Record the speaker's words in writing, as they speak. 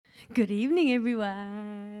Good evening,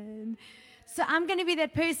 everyone. So I'm going to be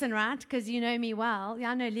that person, right? Because you know me well.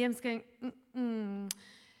 Yeah, I know Liam's going,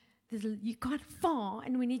 you quite far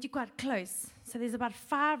and we need you quite close. So there's about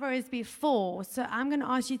 5 rows before. So I'm going to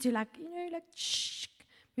ask you to shh,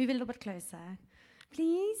 move a little bit closer.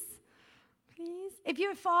 Please. Please. If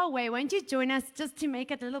you're far away, won't you join us just to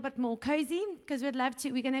make it a little bit more cozy? Because we'd love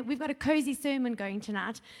to. We've got a cozy sermon going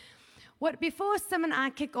tonight. Before Sim and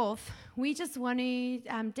I kick off, we just want to,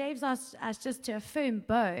 Dave's asked us just to affirm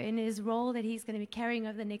Bo in his role that he's going to be carrying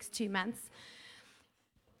over the next 2 months.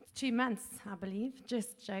 2 months, I believe,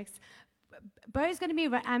 just jokes. Bo's going to be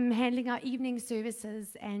handling our evening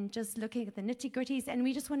services and just looking at the nitty-gritties, and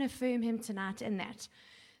we just want to affirm him tonight in that.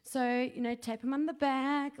 So, tap him on the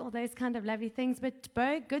back, all those kind of lovely things. But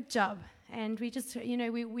Bo, good job. And we just,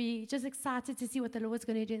 we just excited to see what the Lord's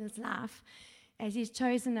going to do in his life, as he's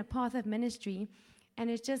chosen a path of ministry, and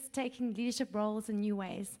it's just taking leadership roles in new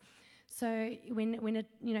ways. So when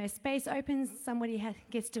a space opens, somebody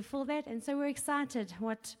gets to fill that, and so we're excited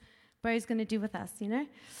what Bo's going to do with us,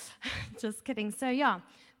 Just kidding. So yeah,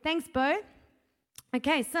 thanks, Bo.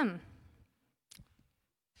 Okay, Sim.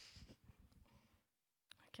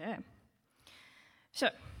 Okay. So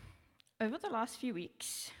over the last few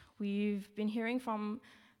weeks, we've been hearing from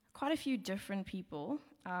quite a few different people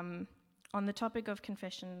on the topic of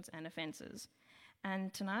confessions and offences.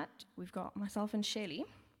 And tonight, we've got myself and Shelley,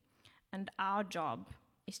 and our job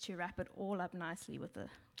is to wrap it all up nicely with a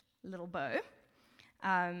little bow.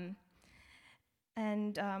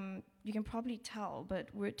 You can probably tell, but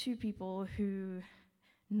we're two people who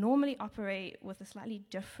normally operate with a slightly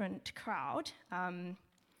different crowd.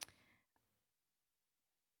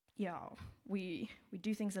 We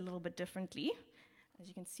do things a little bit differently, as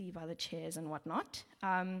you can see by the chairs and whatnot.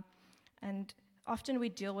 And often we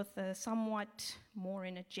deal with a somewhat more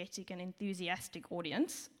energetic and enthusiastic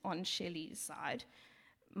audience on Shelley's side.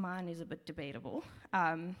 Mine is a bit debatable.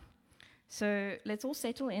 So let's all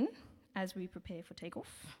settle in as we prepare for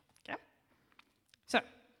takeoff. Okay? So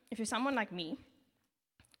if you're someone like me,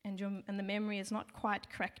 and the memory is not quite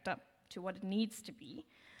cracked up to what it needs to be,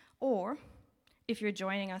 or if you're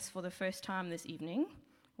joining us for the first time this evening,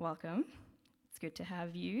 welcome. It's good to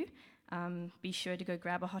have you. Be sure to go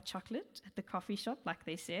grab a hot chocolate at the coffee shop, like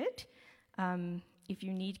they said. If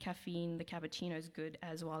you need caffeine, the cappuccino is good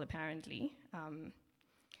as well, apparently.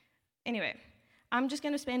 Anyway, I'm just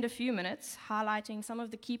going to spend a few minutes highlighting some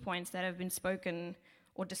of the key points that have been spoken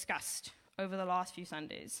or discussed over the last few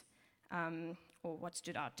Sundays, or what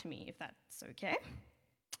stood out to me, if that's okay.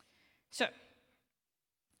 So,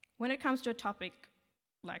 when it comes to a topic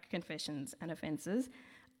like confessions and offences,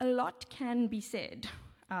 a lot can be said.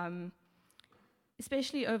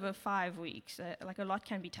 Especially over 5 weeks, a lot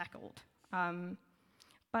can be tackled.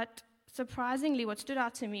 But surprisingly, what stood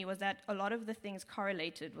out to me was that a lot of the things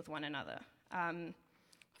correlated with one another.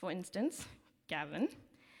 For instance, Gavin,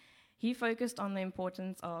 he focused on the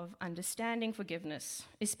importance of understanding forgiveness,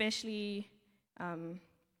 especially the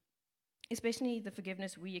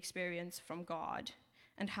forgiveness we experience from God,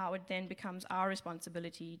 and how it then becomes our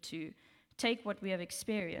responsibility to take what we have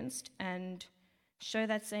experienced and show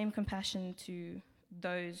that same compassion to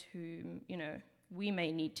those who, we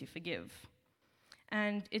may need to forgive.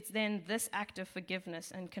 And it's then this act of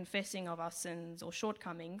forgiveness and confessing of our sins or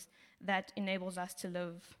shortcomings that enables us to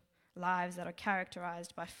live lives that are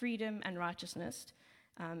characterized by freedom and righteousness.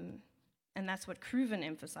 And that's what Cruven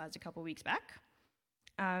emphasized a couple weeks back.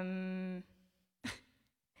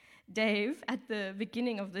 Dave, at the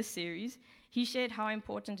beginning of this series, he shared how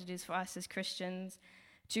important it is for us as Christians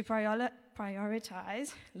to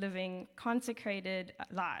prioritize living consecrated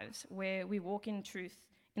lives where we walk in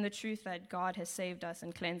the truth that God has saved us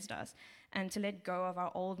and cleansed us, and to let go of our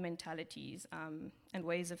old mentalities and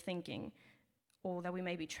ways of thinking, or that we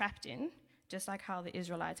may be trapped in, just like how the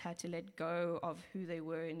Israelites had to let go of who they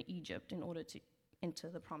were in Egypt in order to enter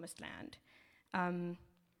the promised land.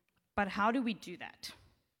 But how do we do that?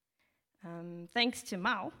 Thanks to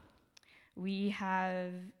Mao,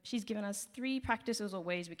 she's given us 3 practices or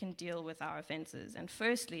ways we can deal with our offenses. And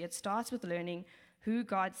firstly, it starts with learning who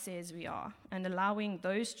God says we are and allowing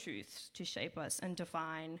those truths to shape us and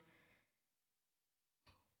define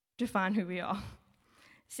who we are.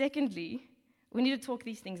 Secondly, we need to talk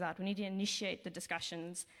these things out. We need to initiate the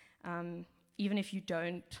discussions, even if you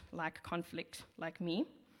don't like conflict like me.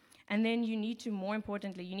 And then more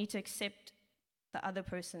importantly, you need to accept the other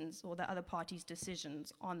person's or the other party's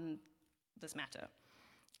decisions on this matter.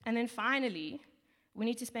 And then finally, we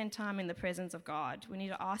need to spend time in the presence of God. We need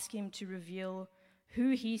to ask him to reveal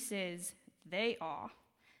who he says they are,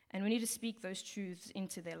 and we need to speak those truths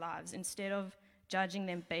into their lives instead of judging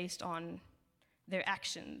them based on their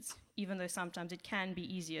actions, even though sometimes it can be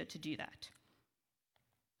easier to do that.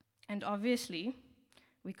 And obviously,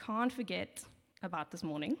 we can't forget about this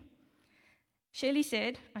morning. Shelley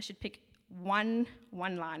said I should pick one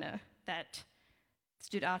one-liner that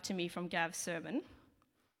stood out to me from Gav's sermon.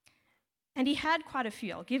 And he had quite a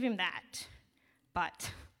few, I'll give him that.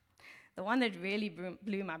 But the one that really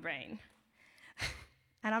blew my brain,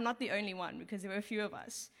 and I'm not the only one because there were a few of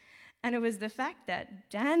us, and it was the fact that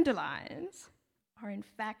dandelions are in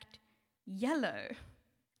fact yellow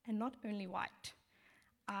and not only white.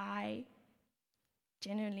 I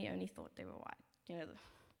genuinely only thought they were white.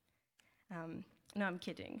 No, I'm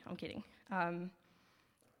kidding.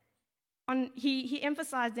 He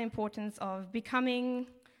emphasized the importance of becoming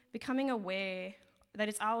aware that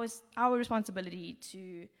it's our responsibility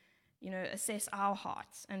to, assess our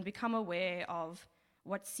hearts and become aware of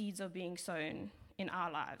what seeds are being sown in our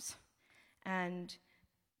lives, and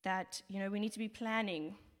that we need to be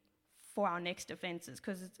planning for our next offenses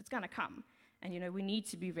because it's going to come, and we need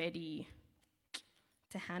to be ready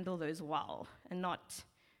to handle those well and not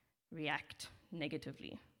react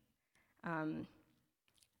negatively. And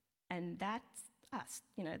that's us.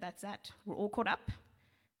 That's that. We're all caught up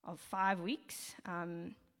of 5 weeks.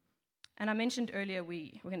 And I mentioned earlier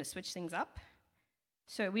we're going to switch things up.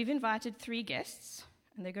 So we've invited 3 guests,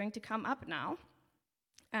 and they're going to come up now.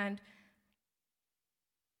 And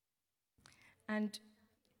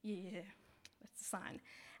yeah, that's a sign.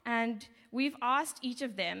 And we've asked each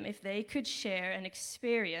of them if they could share an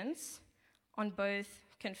experience on both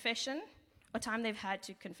confession, a time they've had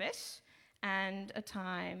to confess, and a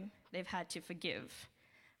time they've had to forgive.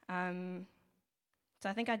 So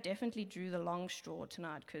I think I definitely drew the long straw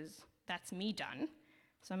tonight because that's me done.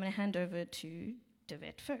 So I'm going to hand over to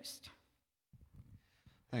Devet first.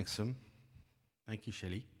 Thanks, Sim. Thank you,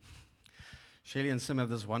 Shelley. Shelley and Sim have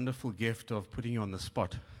this wonderful gift of putting you on the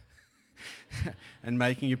spot and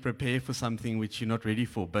making you prepare for something which you're not ready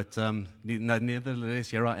for. But nevertheless,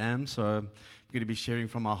 here I am. So I'm going to be sharing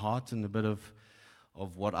from my heart and a bit of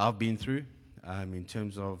what I've been through in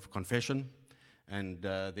terms of confession, and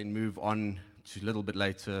then move on to a little bit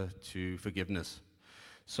later to forgiveness.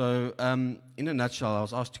 So in a nutshell, I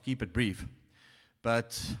was asked to keep it brief.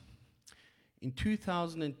 But in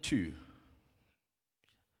 2002,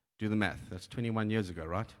 do the math, that's 21 years ago,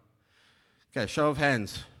 right? Okay, show of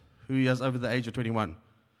hands. Who is over the age of 21?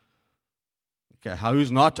 Okay,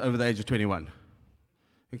 who's not over the age of 21?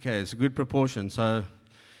 Okay, it's a good proportion. So,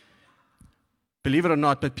 believe it or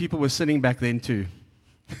not, but people were sinning back then too.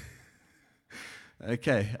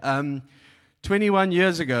 Okay, 21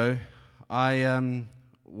 years ago, I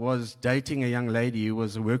was dating a young lady who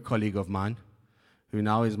was a work colleague of mine, who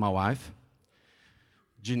now is my wife,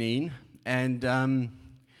 Janine. And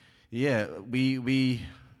we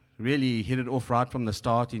really hit it off right from the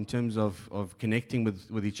start in terms of connecting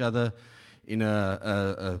with each other in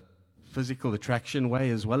a physical attraction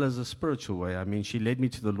way as well as a spiritual way. I mean, she led me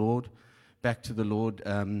to the Lord, back to the Lord,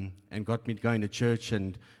 and got me going to church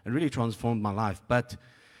and really transformed my life. But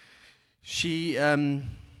she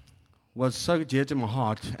was so dear to my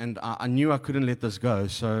heart, and I knew I couldn't let this go,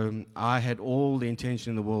 so I had all the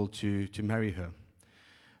intention in the world to marry her.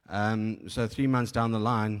 So 3 months down the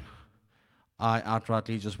line, I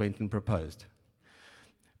outrightly just went and proposed.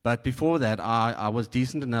 But before that, I was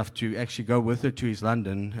decent enough to actually go with her to East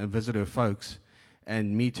London and visit her folks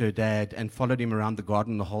and meet her dad, and followed him around the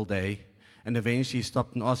garden the whole day. And eventually he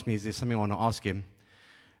stopped and asked me, is there something I want to ask him?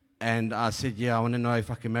 And I said, yeah, I want to know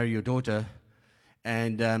if I can marry your daughter.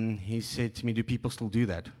 And he said to me, do people still do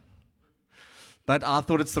that? But I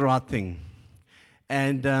thought it's the right thing.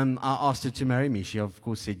 And I asked her to marry me. She, of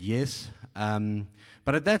course, said yes.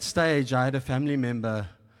 But at that stage, I had a family member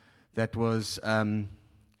that was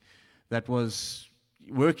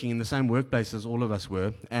working in the same workplace as all of us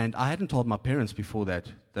were, and I hadn't told my parents before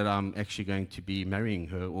that I'm actually going to be marrying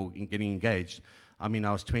her or getting engaged. I mean,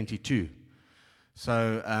 I was 22.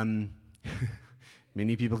 So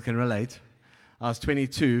many people can relate. I was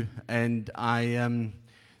 22, and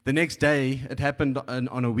the next day, it happened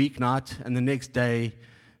on a weeknight, and the next day,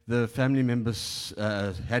 the family members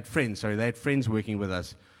had friends working with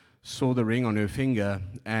us, saw the ring on her finger,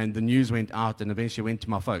 and the news went out and eventually went to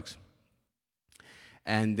my folks.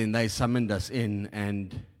 And then they summoned us in,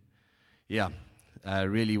 and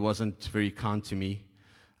really wasn't very kind to me.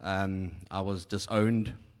 I was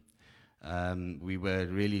disowned. We were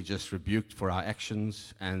really just rebuked for our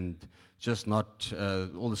actions, and just not,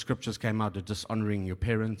 all the scriptures came out of dishonoring your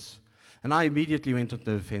parents. And I immediately went on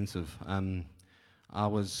the offensive. I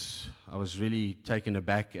was really taken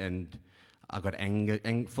aback, and I got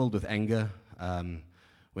filled with anger.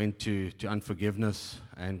 went to unforgiveness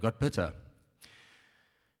and got bitter.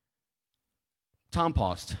 Time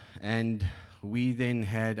passed, and we then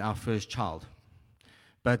had our first child.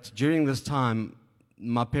 But during this time,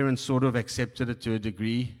 my parents sort of accepted it to a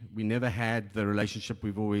degree. We never had the relationship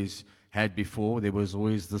we've always had before. There was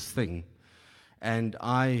always this thing. And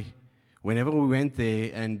whenever we went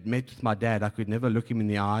there and met with my dad, I could never look him in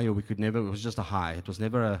the eye, or it was just a hi. It was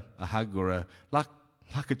never a hug or like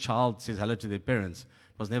a child says hello to their parents.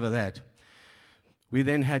 It was never that. We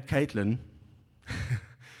then had Caitlin,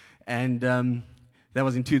 and that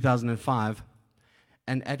was in 2005.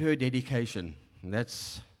 And at her dedication, and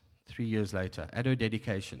that's 3 years later, at her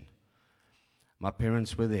dedication, my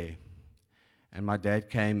parents were there. And my dad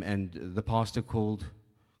came, and the pastor called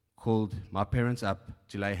my parents up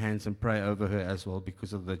to lay hands and pray over her as well,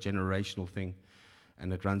 because of the generational thing,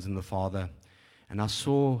 and it runs in the father. And I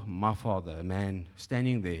saw my father, a man,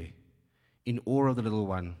 standing there in awe of the little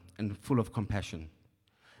one and full of compassion.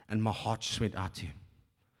 And my heart just went out to him.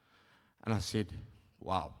 And I said,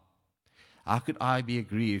 wow, how could I be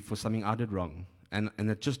aggrieved for something I did wrong? And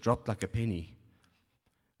it just dropped like a penny.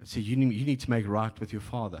 I said, you need to make right with your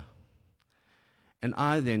father. And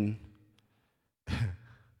I then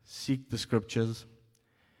seek the scriptures,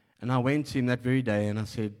 and I went to him that very day and I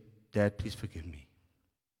said, Dad, please forgive me.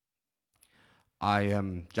 I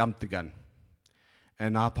jumped the gun,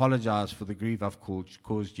 and I apologize for the grief I've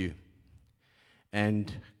caused you.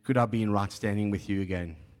 And could I be in right standing with you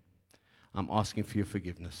again? I'm asking for your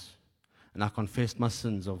forgiveness. And I confessed my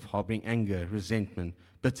sins of harboring anger, resentment,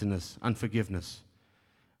 bitterness, unforgiveness.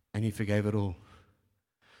 And he forgave it all.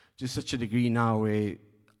 To such a degree now where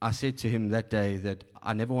I said to him that day that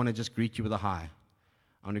I never want to just greet you with a hi.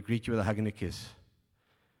 I want to greet you with a hug and a kiss.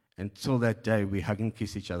 Until that day, we hug and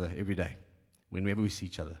kiss each other every day, whenever we see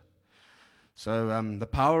each other. So the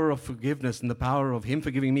power of forgiveness and the power of him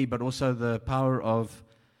forgiving me, but also the power of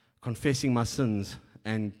confessing my sins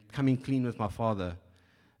and coming clean with my father,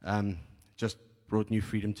 just brought new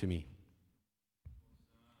freedom to me.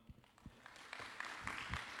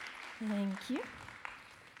 Thank you.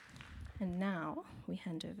 And now we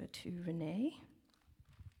hand over to Renee.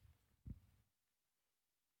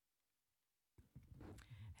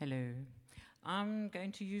 Hello. I'm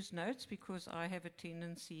going to use notes because I have a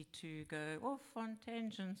tendency to go off on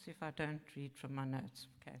tangents if I don't read from my notes.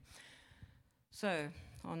 Okay. So,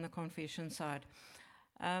 on the confession side,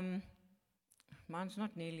 mine's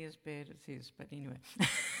not nearly as bad as his, but anyway.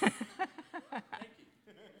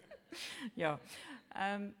 Yeah.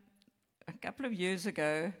 A couple of years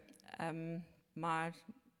ago, my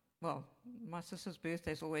sister's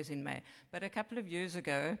birthday is always in May, but a couple of years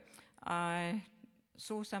ago, I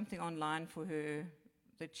saw something online for her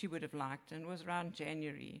that she would have liked, and it was around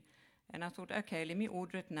January. And I thought, okay, let me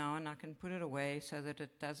order it now, and I can put it away so that it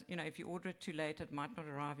does, if you order it too late, it might not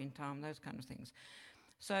arrive in time, those kind of things.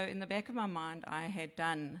 So in the back of my mind, I had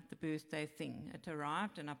done the birthday thing. It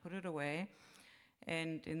arrived, and I put it away.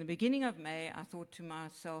 And in the beginning of May, I thought to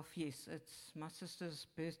myself, yes, it's my sister's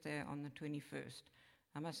birthday on the 21st.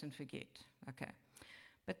 I mustn't forget. Okay.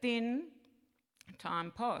 But then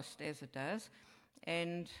time passed, as it does,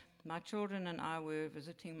 and my children and I were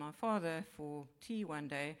visiting my father for tea one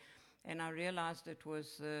day, and I realized it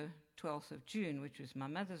was the 12th of June, which was my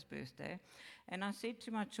mother's birthday. And I said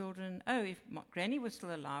to my children, if Granny was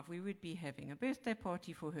still alive, we would be having a birthday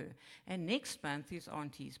party for her. And next month is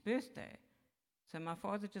Auntie's birthday. So my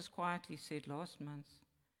father just quietly said, last month,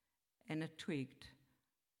 and it twigged.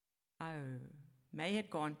 Oh, May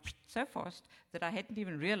had gone so fast that I hadn't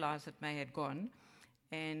even realized that May had gone,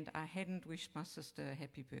 and I hadn't wished my sister a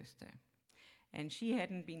happy birthday. And she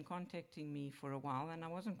hadn't been contacting me for a while, and I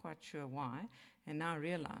wasn't quite sure why, and now I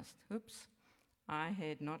realized, oops, I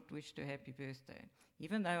had not wished her happy birthday.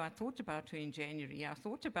 Even though I thought about her in January, I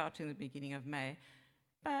thought about her in the beginning of May,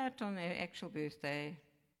 but on her actual birthday,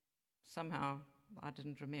 somehow I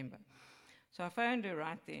didn't remember. So I phoned her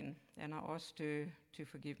right then, and I asked her to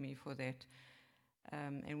forgive me for that.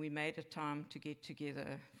 And we made a time to get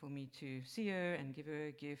together for me to see her and give her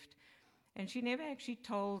a gift. And she never actually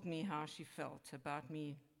told me how she felt about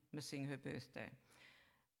me missing her birthday.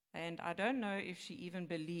 And I don't know if she even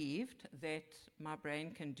believed that my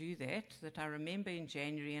brain can do that I remember in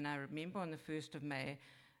January and I remember on the 1st of May,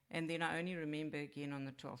 and then I only remember again on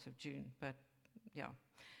the 12th of June. But yeah,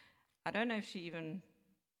 I don't know if she even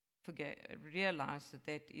realized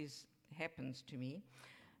that happens to me.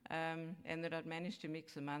 And that I'd managed to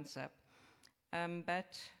mix the months up.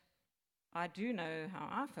 But I do know how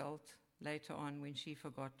I felt later on when she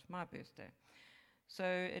forgot my birthday. So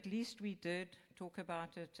at least we did talk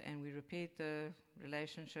about it, and we repaired the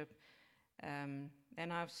relationship. And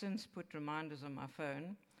I've since put reminders on my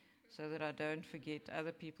phone so that I don't forget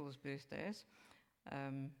other people's birthdays,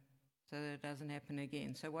 so that it doesn't happen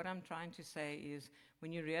again. So what I'm trying to say is,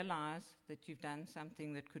 when you realize that you've done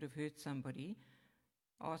something that could have hurt somebody,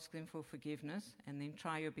 ask them for forgiveness, and then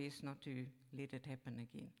try your best not to let it happen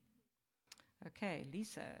again. Okay,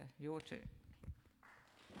 Lisa, your turn.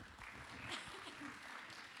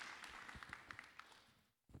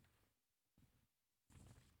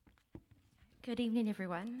 Good evening,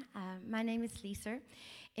 everyone. My name is Lisa.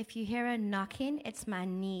 If you hear a knocking, it's my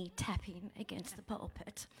knee tapping against the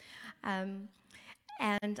pulpit.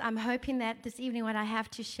 And I'm hoping that this evening what I have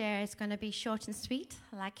to share is going to be short and sweet,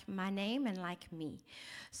 like my name and like me.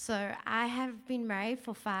 So I have been married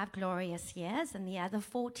for 5 glorious years, and the other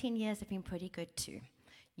 14 years have been pretty good too.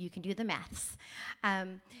 You can do the maths.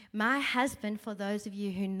 My husband, for those of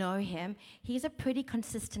you who know him, he's a pretty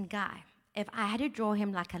consistent guy. If I had to draw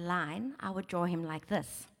him like a line, I would draw him like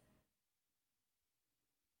this.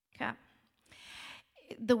 Okay.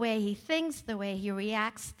 The way he thinks, the way he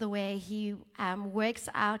reacts, the way he works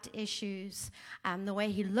out issues, the way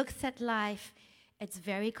he looks at life, it's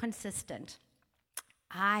very consistent.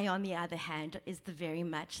 I, on the other hand, is very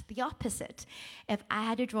much the opposite. If I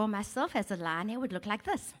had to draw myself as a line, it would look like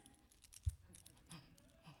this.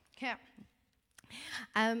 Okay.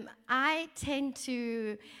 I tend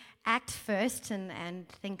to act first and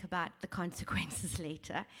think about the consequences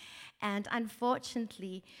later. And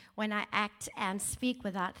unfortunately, when I act and speak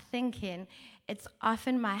without thinking, it's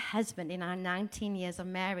often my husband in our 19 years of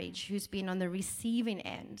marriage who's been on the receiving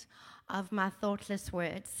end of my thoughtless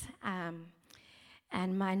words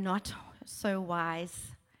and my not so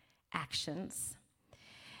wise actions.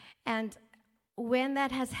 And when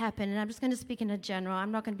that has happened, and I'm just going to speak in a general,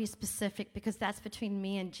 I'm not going to be specific because that's between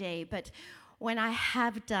me and Jay, but when I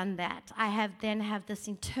have done that, I then have this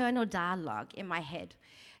internal dialogue in my head.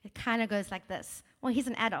 It kind of goes like this. Well, he's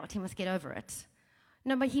an adult. He must get over it.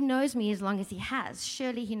 No, but he knows me as long as he has.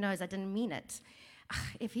 Surely he knows I didn't mean it.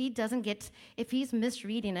 If he's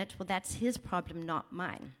misreading it, well, that's his problem, not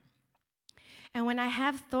mine. And when I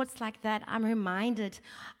have thoughts like that, I'm reminded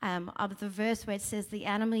of the verse where it says the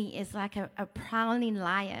enemy is like a prowling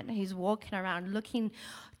lion who's walking around looking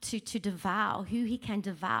to devour who he can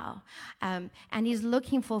devour. And he's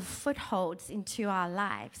looking for footholds into our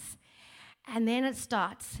lives. And then it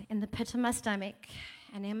starts in the pit of my stomach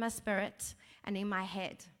and in my spirit and in my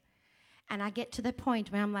head. And I get to the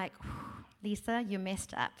point where I'm like, Lisa, you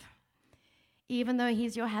messed up. Even though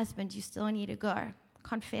he's your husband, you still need to go.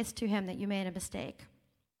 Confess to him that you made a mistake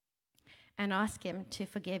and ask him to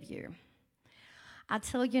forgive you. I'll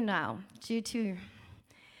tell you now, due to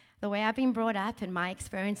the way I've been brought up and my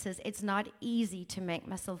experiences, it's not easy to make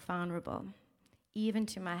myself vulnerable, even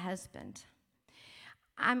to my husband.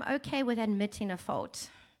 I'm okay with admitting a fault,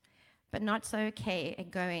 but not so okay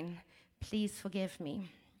at going, please forgive me.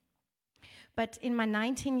 But in my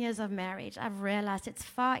 19 years of marriage, I've realized it's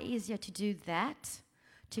far easier to do that,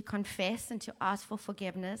 to confess and to ask for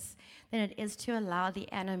forgiveness, than it is to allow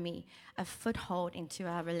the enemy a foothold into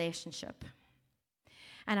our relationship.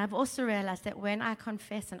 And I've also realized that when I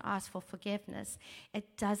confess and ask for forgiveness,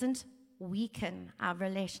 it doesn't weaken our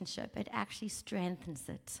relationship, it actually strengthens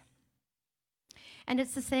it. And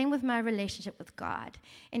it's the same with my relationship with God.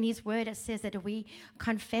 In His Word, it says that if we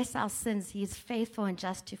confess our sins, He is faithful and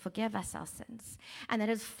just to forgive us our sins. And that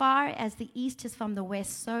as far as the east is from the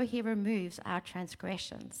west, so He removes our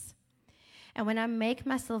transgressions. And when I make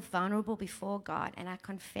myself vulnerable before God and I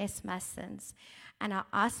confess my sins and I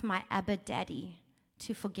ask my Abba Daddy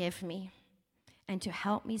to forgive me and to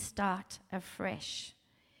help me start afresh,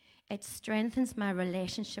 it strengthens my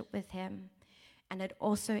relationship with Him, and it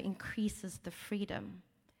also increases the freedom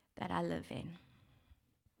that I live in.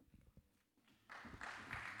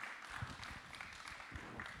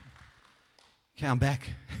 Okay, I'm back.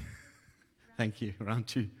 Thank you. Round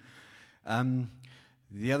 2.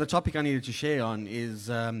 The other topic I needed to share on is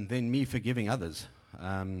then me forgiving others.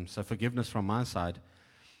 So forgiveness from my side.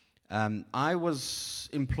 I was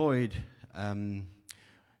employed in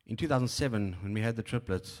 2007 when we had the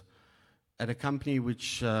triplets at a company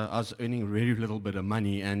which I was earning really little bit of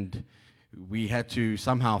money, and we had to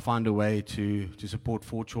somehow find a way to support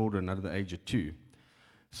 4 children under the age of 2.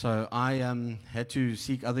 So I had to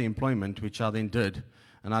seek other employment, which I then did,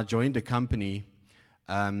 and I joined a company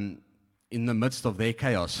in the midst of their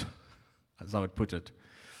chaos, as I would put it.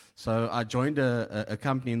 So I joined a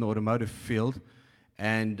company in the automotive field,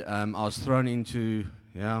 and I was thrown into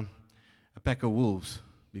a pack of wolves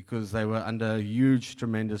because they were under huge,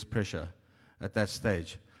 tremendous pressure at that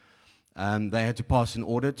stage. They had to pass an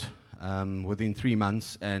audit within 3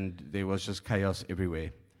 months, and there was just chaos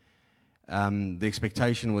everywhere. The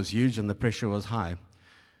expectation was huge and the pressure was high.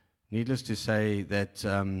 Needless to say that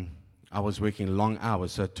I was working long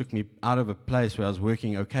hours, so it took me out of a place where I was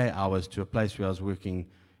working okay hours to a place where I was working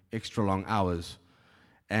extra long hours.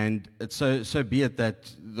 And it's so be it that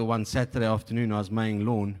the one Saturday afternoon I was mowing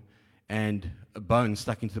lawn and a bone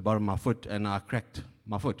stuck into the bottom of my foot and I cracked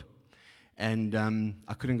my foot. And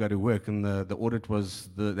I couldn't go to work, and the audit was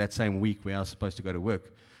that same week where I was supposed to go to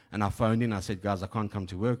work. And I phoned in, I said, guys, I can't come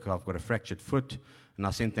to work, I've got a fractured foot. And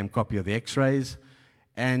I sent them a copy of the x-rays.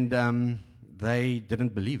 And they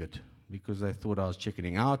didn't believe it because they thought I was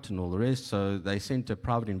chickening out and all the rest. So they sent a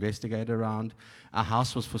private investigator around. Our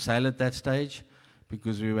house was for sale at that stage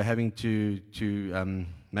because we were having to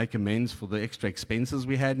make amends for the extra expenses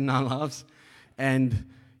we had in our lives. And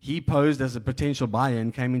he posed as a potential buyer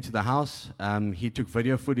and came into the house. He took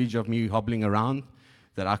video footage of me hobbling around,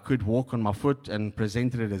 that I could walk on my foot, and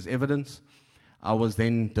presented it as evidence. I was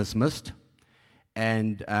then dismissed,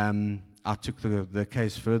 and I took the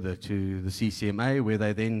case further to the CCMA, where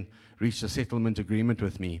they then reached a settlement agreement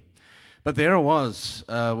with me. But there I was,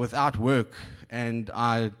 without work, and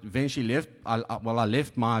I eventually left. I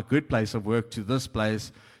left my good place of work to this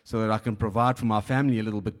place so that I can provide for my family a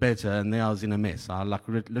little bit better, and there I was in a mess. I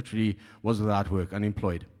literally was without work,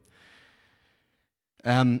 unemployed.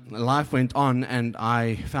 Life went on, and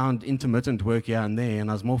I found intermittent work here and there, and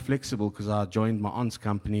I was more flexible because I joined my aunt's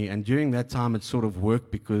company. And during that time, it sort of worked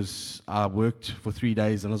because I worked for 3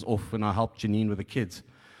 days and I was off, and I helped Janine with the kids.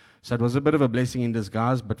 So it was a bit of a blessing in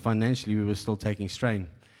disguise, but financially we were still taking strain.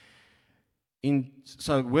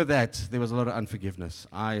 So with that, there was a lot of unforgiveness.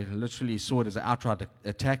 I literally saw it as an outright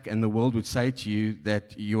attack, and the world would say to you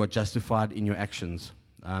that you are justified in your actions.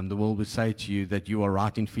 The world would say to you that you are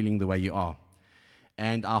right in feeling the way you are.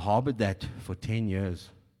 And I harbored that for 10 years.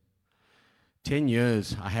 10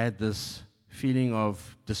 years, I had this feeling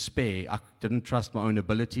of despair. I didn't trust my own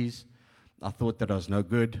abilities. I thought that I was no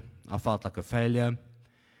good. I felt like a failure.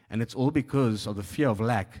 And it's all because of the fear of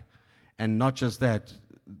lack. And not just that,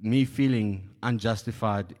 me feeling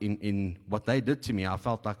unjustified in what they did to me. I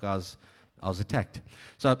felt like I was attacked.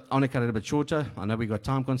 So I want to cut it a bit shorter. I know we got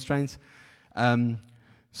time constraints.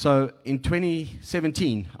 So in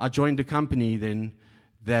 2017, I joined a company then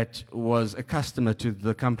that was a customer to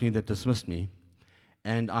the company that dismissed me.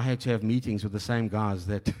 And I had to have meetings with the same guys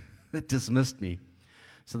that dismissed me.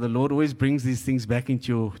 So the Lord always brings these things back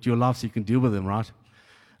into your life so you can deal with them, right?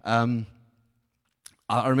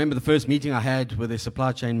 I remember the first meeting I had with a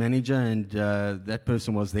supply chain manager, and that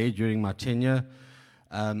person was there during my tenure.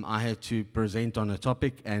 I had to present on a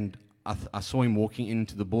topic, and I saw him walking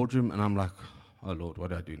into the boardroom, and I'm like, oh Lord,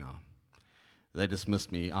 what do I do now? They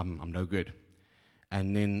dismissed me, I'm no good.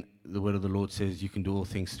 And then the word of the Lord says, you can do all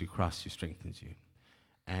things through Christ who strengthens you.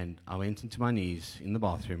 And I went into my knees in the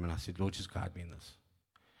bathroom, and I said, Lord, just guide me in this.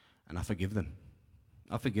 And I forgive them.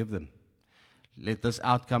 I forgive them. Let this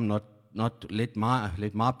outcome not let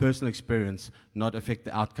my personal experience not affect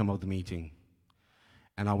the outcome of the meeting.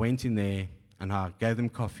 And I went in there, and I gave them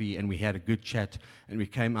coffee, and we had a good chat, and we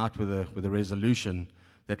came out with a resolution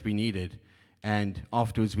that we needed. And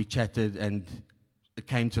afterwards we chatted, and it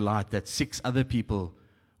came to light that 6 other people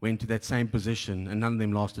went to that same position, and none of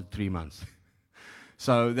them lasted 3 months.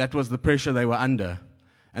 So that was the pressure they were under,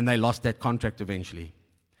 and they lost that contract eventually.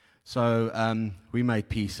 So we made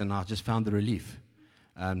peace, and I just found the relief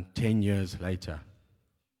 10 years later.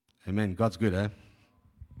 Amen. God's good, eh?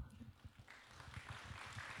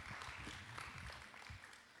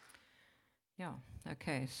 Yeah,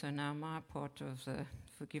 okay, so now my part of the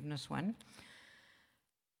forgiveness one.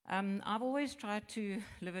 I've always tried to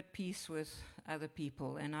live at peace with other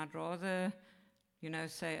people, and I'd rather,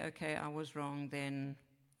 say, okay, I was wrong, than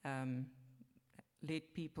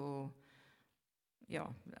let people,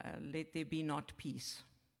 let there be not peace.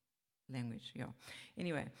 Language, yeah.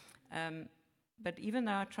 Anyway, but even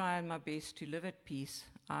though I try my best to live at peace,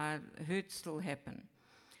 hurts still happen.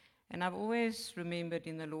 And I've always remembered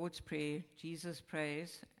in the Lord's Prayer, Jesus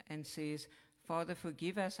prays and says, Father,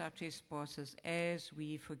 forgive us our trespasses as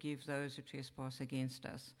we forgive those who trespass against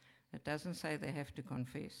us. It doesn't say they have to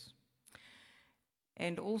confess.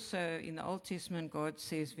 And also in the Old Testament, God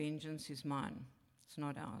says, vengeance is mine. It's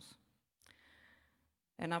not ours.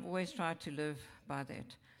 And I've always tried to live by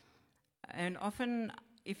that. And often,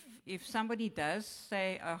 if somebody does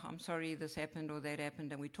say, oh, I'm sorry, this happened or that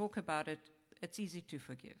happened, and we talk about it, it's easy to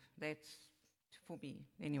forgive. That's for me,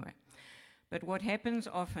 anyway. But what happens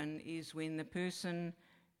often is when the person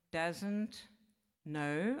doesn't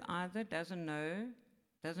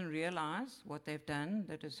realize what they've done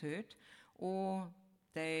that has hurt, or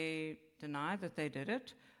they deny that they did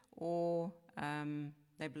it, or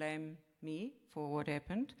they blame me for what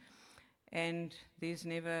happened, and there's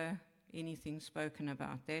never anything spoken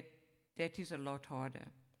about. That is a lot harder.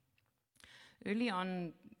 Early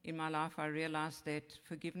on in my life, I realized that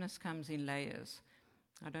forgiveness comes in layers.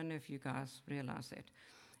 I don't know if you guys realize that.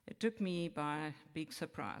 It took me by big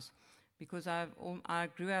surprise, because I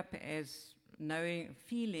grew up as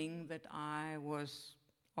feeling that I was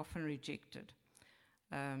often rejected.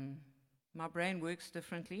 My brain works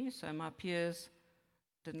differently, so my peers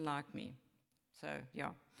didn't like me. So,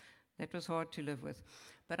 yeah, that was hard to live with.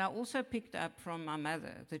 But I also picked up from my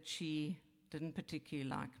mother that she didn't particularly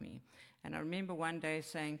like me. And I remember one day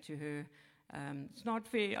saying to her, it's not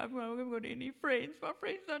fair, I haven't got any friends, my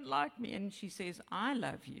friends don't like me. And she says, I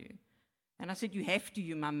love you. And I said, you have to,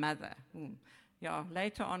 you're my mother. Yeah,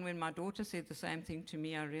 later on when my daughter said the same thing to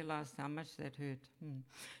me, I realized how much that hurt.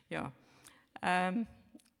 Yeah.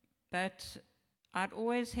 But I'd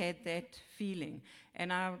always had that feeling.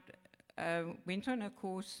 And I went on a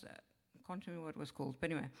course, I can't remember what it was called,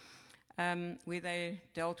 but anyway, where they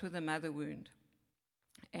dealt with the mother wound.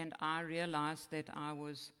 And I realized that I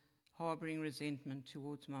was harboring resentment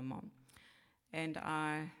towards my mom. And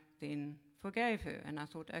I then forgave her. And I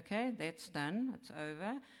thought, okay, that's done, it's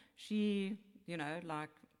over. She,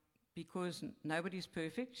 because nobody's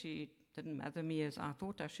perfect, she didn't mother me as I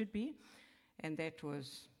thought I should be. And that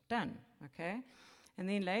was done, okay? And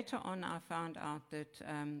then later on, I found out that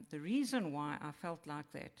the reason why I felt like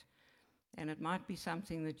that, and it might be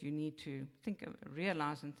something that you need to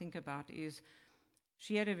realize and think about, is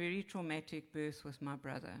she had a very traumatic birth with my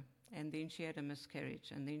brother, and then she had a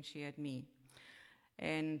miscarriage, and then she had me.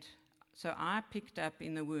 And so I picked up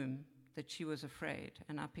in the womb that she was afraid,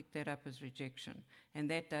 and I picked that up as rejection. And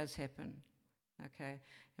that does happen, okay?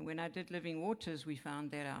 And when I did Living Waters, we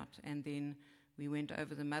found that out, and then we went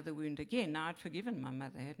over the mother wound again. Now, I'd forgiven my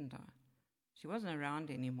mother, hadn't I? She wasn't around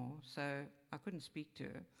anymore, so I couldn't speak to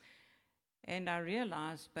her. And I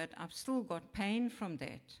realized, but I've still got pain from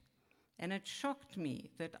that. And it shocked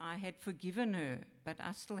me that I had forgiven her, but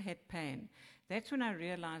I still had pain. That's when I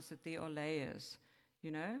realized that there are layers,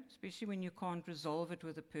 especially when you can't resolve it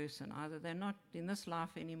with a person. Either they're not in this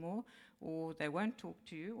life anymore, or they won't talk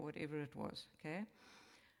to you, or whatever it was, okay?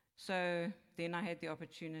 So then I had the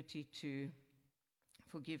opportunity to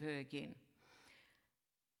forgive her again.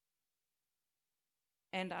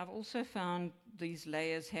 And I've also found these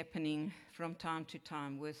layers happening from time to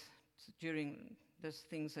time during these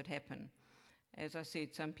things that happen. As I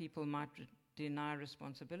said, some people might deny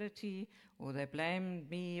responsibility, or they blame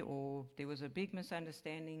me, or there was a big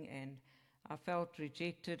misunderstanding and I felt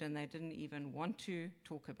rejected and they didn't even want to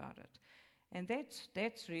talk about it. And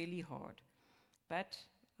that's really hard. But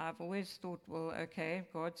I've always thought, well, okay,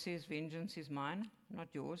 God says vengeance is mine, not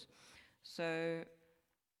yours. So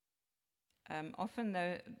often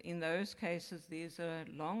in those cases, there's a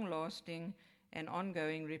long-lasting and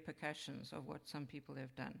ongoing repercussions of what some people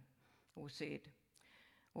have done or said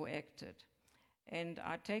or acted. And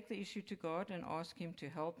I take the issue to God and ask him to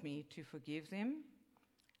help me to forgive them.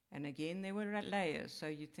 And again, there were layers. So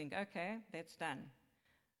you think, okay, that's done.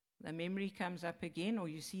 The memory comes up again, or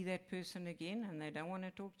you see that person again and they don't want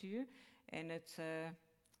to talk to you. And it's,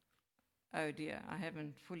 oh dear, I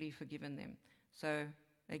haven't fully forgiven them. So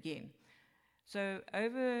again. So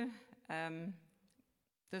over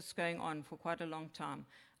this going on for quite a long time,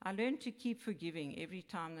 I learned to keep forgiving every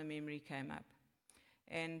time the memory came up.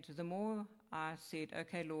 And the more I said,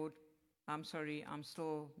 okay, Lord, I'm sorry, I'm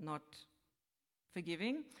still not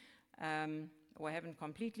forgiving, or I haven't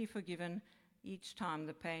completely forgiven, each time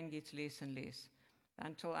the pain gets less and less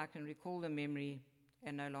until I can recall the memory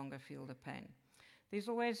and no longer feel the pain. There's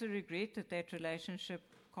always a regret that that relationship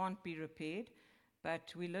can't be repaired,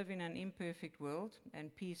 but we live in an imperfect world,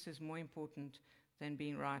 and peace is more important than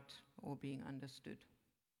being right or being understood.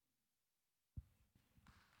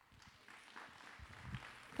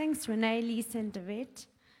 Thanks, Renee, Lisa, and David.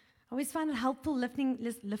 I always find it helpful listening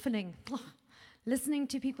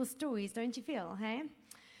to people's stories, don't you feel, hey?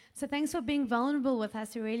 So thanks for being vulnerable with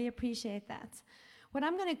us. We really appreciate that. What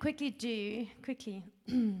I'm going to do,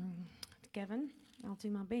 Gavin, I'll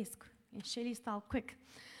do my best. Shelley style, quick.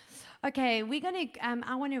 Okay, we're going to,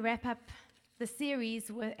 I want to wrap up the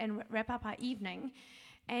series and wrap up our evening.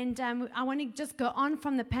 And I want to just go on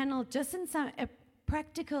from the panel just in a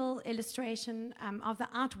practical illustration of the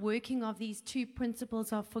outworking of these two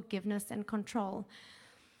principles of forgiveness and control.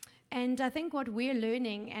 And I think what we're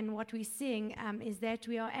learning and what we're seeing is that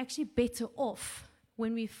we are actually better off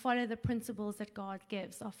when we follow the principles that God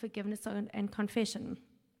gives of forgiveness and confession.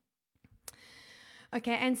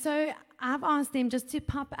 Okay, and so I've asked them just to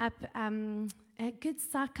pop up a good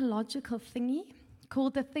psychological thingy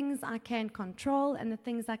called the things I can control and the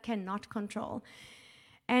things I cannot control.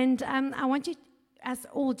 And I want you, us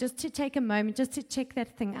all, just to take a moment just to check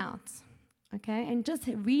that thing out. Okay, and just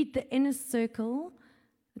read the inner circle.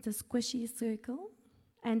 It's a squishy circle.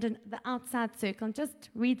 And the outside circle. And just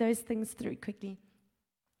read those things through quickly.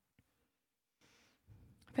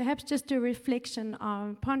 Perhaps just a reflection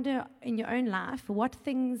on, ponder in your own life, what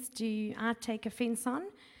things do I take offense on,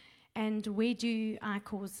 and where do I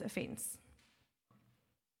cause offense?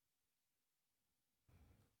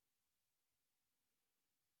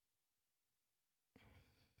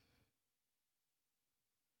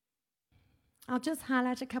 I'll just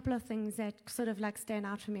highlight a couple of things that sort of like stand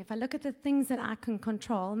out for me. If I look at the things that I can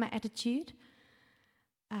control, my attitude,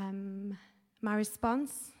 my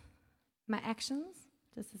response, my actions,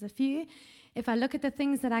 just as a few. If I look at the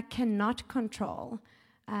things that I cannot control,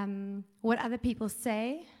 what other people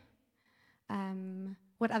say,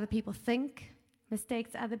 what other people think,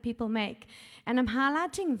 mistakes other people make. And I'm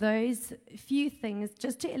highlighting those few things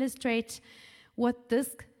just to illustrate what this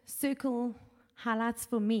circle highlights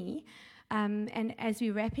for me. And as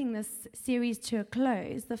we're wrapping this series to a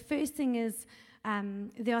close, the first thing is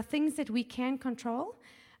there are things that we can control,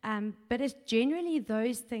 but it's generally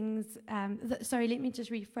those things, let me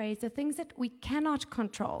just rephrase. The things that we cannot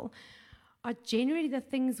control are generally the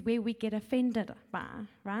things where we get offended by,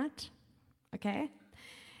 right? Okay?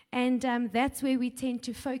 And that's where we tend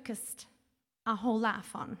to focus our whole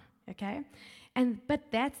life on, okay? But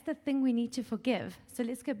that's the thing we need to forgive. So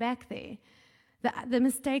let's go back there. The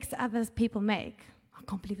mistakes other people make. I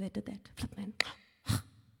can't believe they did that. Flip, man.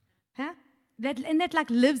 Huh? That like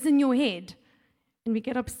lives in your head. And we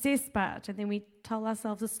get obsessed by it. And then we tell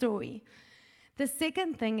ourselves a story. The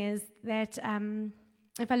second thing is that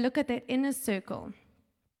if I look at that inner circle,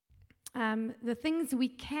 the things we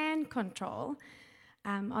can control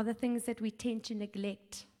are the things that we tend to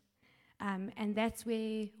neglect. And that's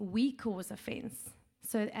where we cause offense.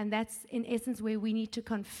 And that's, in essence, where we need to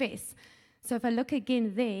confess. So if I look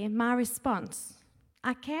again there, my response,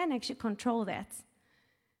 I can actually control that.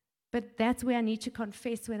 But that's where I need to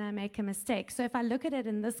confess when I make a mistake. So if I look at it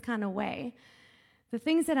in this kind of way, the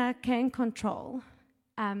things that I can control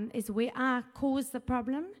is where I cause the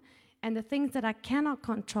problem, and the things that I cannot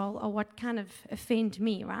control are what kind of offend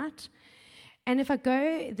me, right? And if I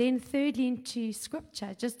go then thirdly into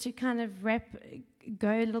Scripture, just to kind of go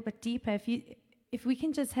a little bit deeper, if we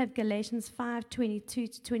can just have Galatians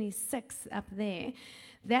 5:22-26 up there,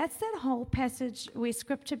 that's that whole passage where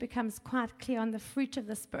Scripture becomes quite clear on the fruit of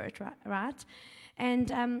the Spirit, right?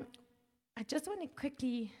 And I just want to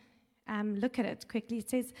quickly look at it quickly. It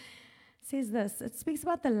says this. It speaks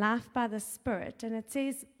about the life by the Spirit, and it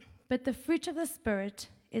says, but the fruit of the Spirit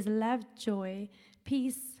is love, joy,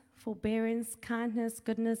 peace, forbearance, kindness,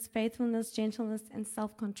 goodness, faithfulness, gentleness, and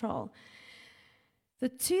self-control. The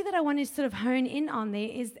two that I want to sort of hone in on there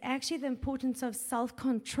is actually the importance of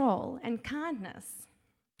self-control and kindness.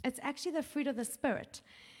 It's actually the fruit of the Spirit.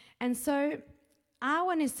 And so I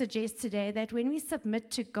want to suggest today that when we submit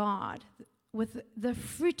to God, with the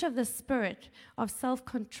fruit of the Spirit of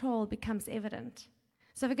self-control becomes evident.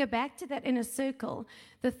 So if I go back to that inner circle,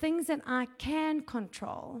 the things that I can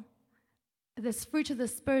control, this fruit of the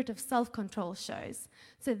Spirit of self-control shows.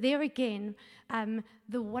 So there again,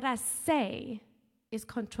 what I say is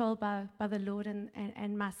controlled by the Lord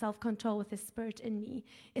and my self-control with His Spirit in me.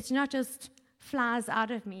 It's not just flies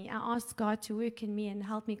out of me. I ask God to work in me and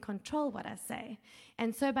help me control what I say.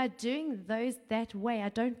 And so by doing that way, I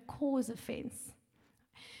don't cause offense.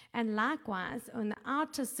 And likewise, on the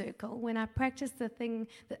outer circle, when I practice the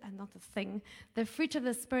fruit of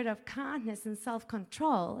the Spirit of kindness and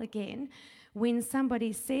self-control, again, when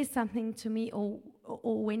somebody says something to me or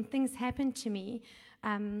when things happen to me,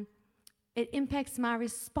 it impacts my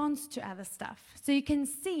response to other stuff. So you can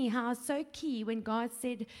see how it's so key when God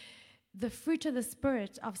said the fruit of the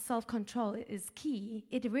Spirit of self-control is key.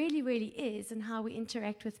 It really, really is in how we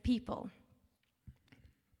interact with people.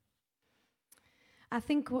 I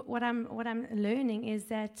think what I'm learning is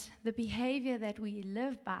that the behavior that we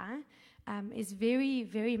live by is very,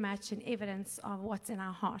 very much an evidence of what's in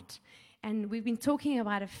our heart. And we've been talking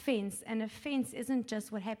about offense, and offense isn't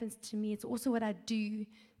just what happens to me, it's also what I do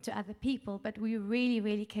to other people, but we really,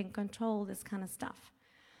 really can control this kind of stuff.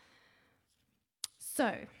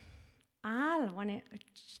 So, I want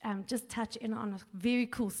to just touch in on a very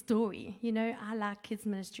cool story. You know, I like kids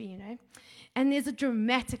ministry, you know. And there's a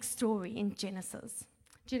dramatic story in Genesis.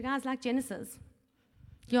 Do you guys like Genesis?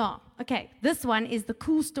 Yeah, okay. This one is the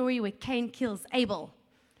cool story where Cain kills Abel.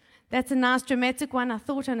 That's a nice dramatic one, I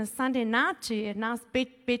thought, on a Sunday night, to a nice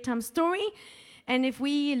bedtime story. And if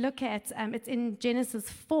we look at, it's in Genesis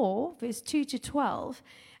 4, verse 2 to 12.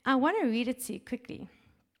 I want to read it to you quickly.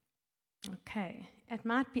 Okay, it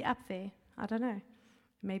might be up there. I don't know.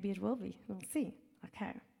 Maybe it will be. We'll see.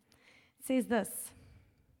 Okay. It says this.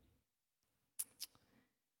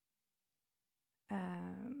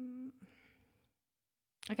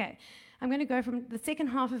 Okay, I'm going to go from the second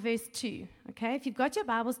half of verse 2. Okay, if you've got your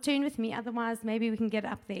Bibles, turn with me. Otherwise, maybe we can get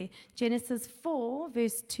up there. Genesis 4,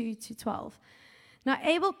 verse 2 to 12. Now,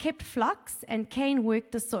 Abel kept flocks, and Cain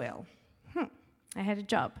worked the soil. I had a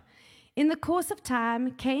job. In the course of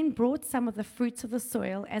time, Cain brought some of the fruits of the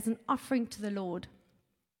soil as an offering to the Lord.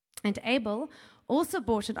 And Abel also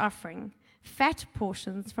brought an offering, fat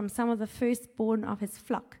portions from some of the firstborn of his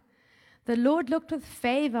flock. The Lord looked with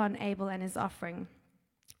favor on Abel and his offering,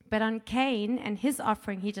 but on Cain and his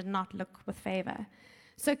offering he did not look with favor.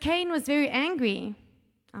 So Cain was very angry.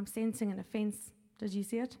 I'm sensing an offense. Did you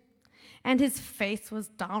see it? And his face was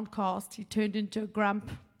downcast. He turned into a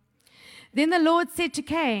grump. Then the Lord said to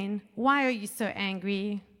Cain, "Why are you so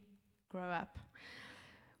angry?" Grow up.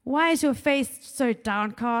 "Why is your face so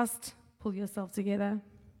downcast?" Pull yourself together.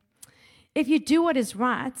 "If you do what is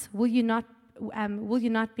right, will you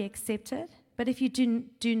not be accepted? But if you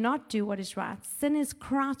do not do what is right, sin is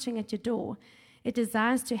crouching at your door. It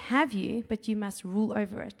desires to have you, but you must rule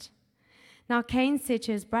over it." Now Cain said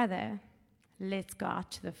to his brother, "Let's go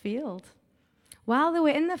out to the field." While they were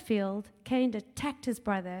in the field, Cain attacked his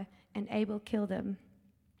brother, and Abel killed him.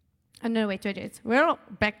 Oh, no, wait. We'll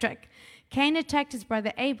backtrack. Cain attacked his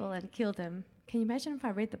brother Abel and killed him. Can you imagine if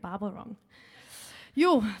I read the Bible wrong?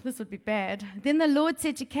 This would be bad. Then the Lord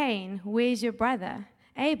said to Cain, "Where's your brother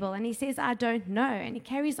Abel?" And he says, "I don't know." And he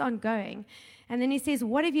carries on going. And then he says,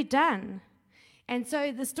 "What have you done?" And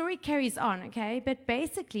so the story carries on, okay? But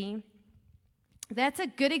basically, that's a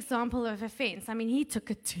good example of offense. I mean, he took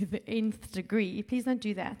it to the nth degree. Please don't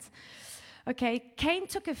do that. Okay, Cain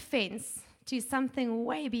took offense to something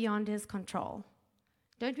way beyond his control.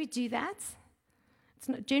 Don't we do that? It's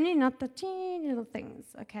generally not the teeny little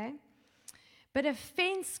things, okay? But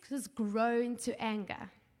offense has grown to anger.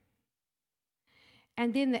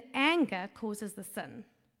 And then the anger causes the sin.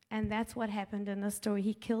 And that's what happened in this story.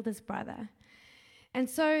 He killed his brother. And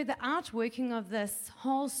so the outworking of this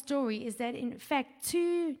whole story is that, in fact,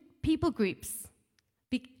 two people groups,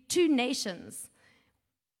 two nations,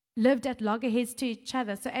 lived at loggerheads to each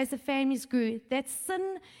other. So as the families grew, that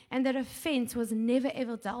sin and that offense was never,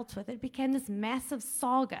 ever dealt with. It became this massive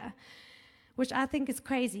saga, which I think is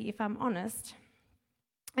crazy, if I'm honest.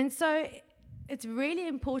 And so it's really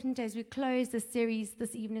important, as we close the series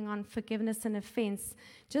this evening on forgiveness and offense,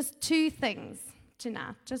 just two things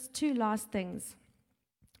tonight, just two last things.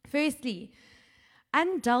 Firstly,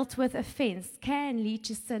 undealt with offense can lead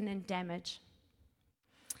to sin and damage.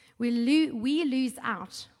 We lose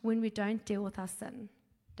out when we don't deal with our sin.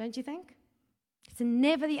 Don't you think? It's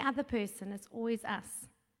never the other person, it's always us.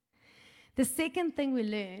 The second thing we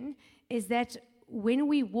learn is that when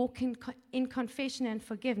we walk in confession and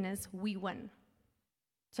forgiveness, we win.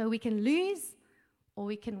 So we can lose or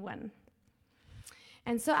we can win.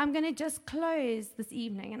 And so I'm going to just close this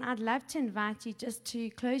evening, and I'd love to invite you just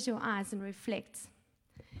to close your eyes and reflect.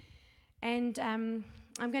 And I'm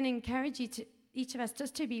going to encourage you to, each of us,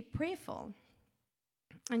 just to be prayerful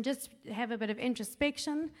and just have a bit of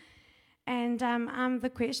introspection. And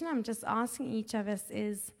the question I'm just asking each of us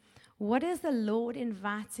is, what is the Lord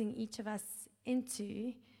inviting each of us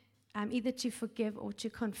into, either to forgive or to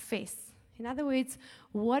confess? In other words,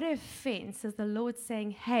 what offense is the Lord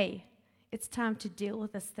saying, "Hey, it's time to deal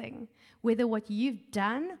with this thing," whether what you've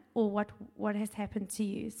done or what has happened to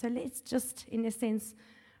you? So let's just, in a sense,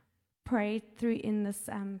 pray through in this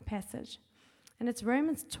passage. And it's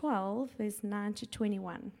Romans 12, verse 9 to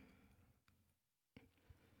 21.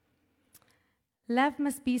 Love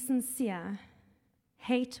must be sincere.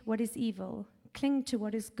 Hate what is evil. Cling to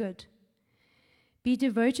what is good. Be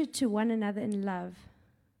devoted to one another in love.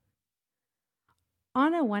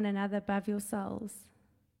 Honor one another above yourselves.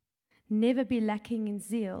 Never be lacking in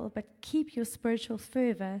zeal, but keep your spiritual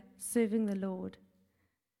fervor serving the Lord.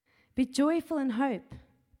 Be joyful in hope,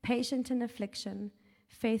 patient in affliction,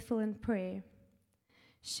 faithful in prayer.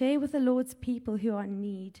 Share with the Lord's people who are in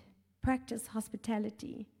need. Practice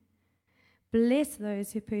hospitality. Bless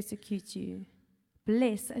those who persecute you.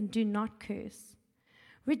 Bless and do not curse.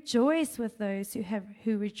 Rejoice with those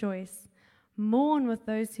who rejoice. Mourn with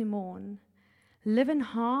those who mourn. Live in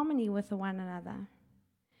harmony with one another.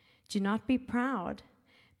 Do not be proud,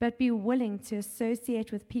 but be willing to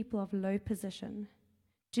associate with people of low position.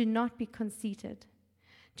 Do not be conceited.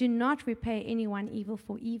 Do not repay anyone evil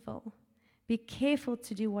for evil. Be careful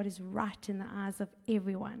to do what is right in the eyes of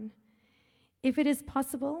everyone. If it is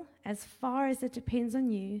possible, as far as it depends on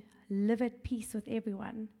you, live at peace with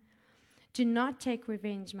everyone. Do not take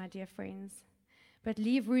revenge, my dear friends, but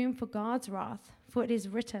leave room for God's wrath, for it is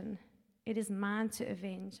written, "It is mine to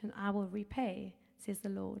avenge, and I will repay," says the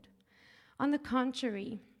Lord. On the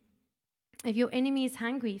contrary, if your enemy is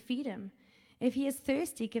hungry, feed him. If he is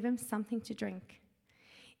thirsty, give him something to drink.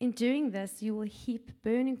 In doing this, you will heap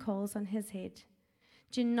burning coals on his head.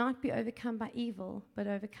 Do not be overcome by evil, but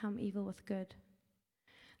overcome evil with good.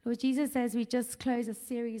 Lord Jesus, as we just close a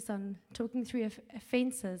series on talking through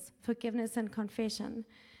offences, forgiveness and confession,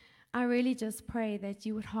 I really just pray that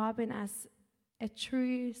you would harbor in us a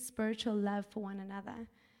true spiritual love for one another.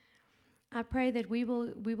 I pray that we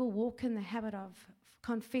will walk in the habit of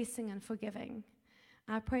confessing and forgiving.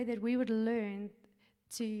 I pray that we would learn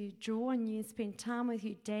to draw on you and spend time with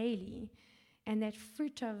you daily, and that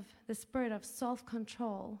fruit of the spirit of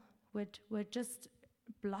self-control would just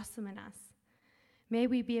blossom in us. May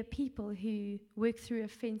we be a people who work through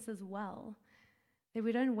offenses well, that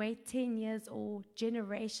we don't wait 10 years or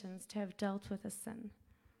generations to have dealt with a sin.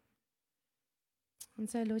 And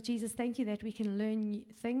so, Lord Jesus, thank you that we can learn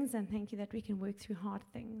things, and thank you that we can work through hard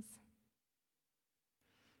things.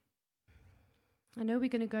 I know we're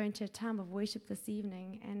going to go into a time of worship this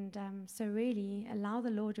evening, and so really allow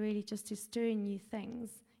the Lord really just to stir in new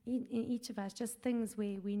things in each of us, just things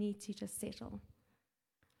where we need to just settle.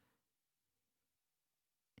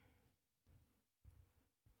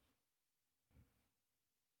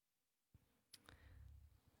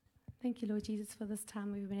 Thank you, Lord Jesus, for this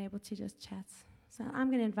time we've been able to just chat. So I'm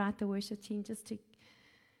going to invite the worship team just to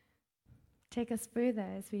take us further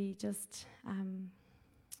as we just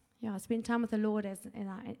spend time with the Lord as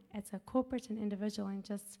a corporate and individual, and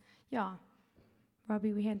just,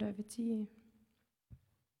 Robbie, we hand over to you.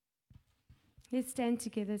 Let's stand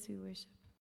together as we worship.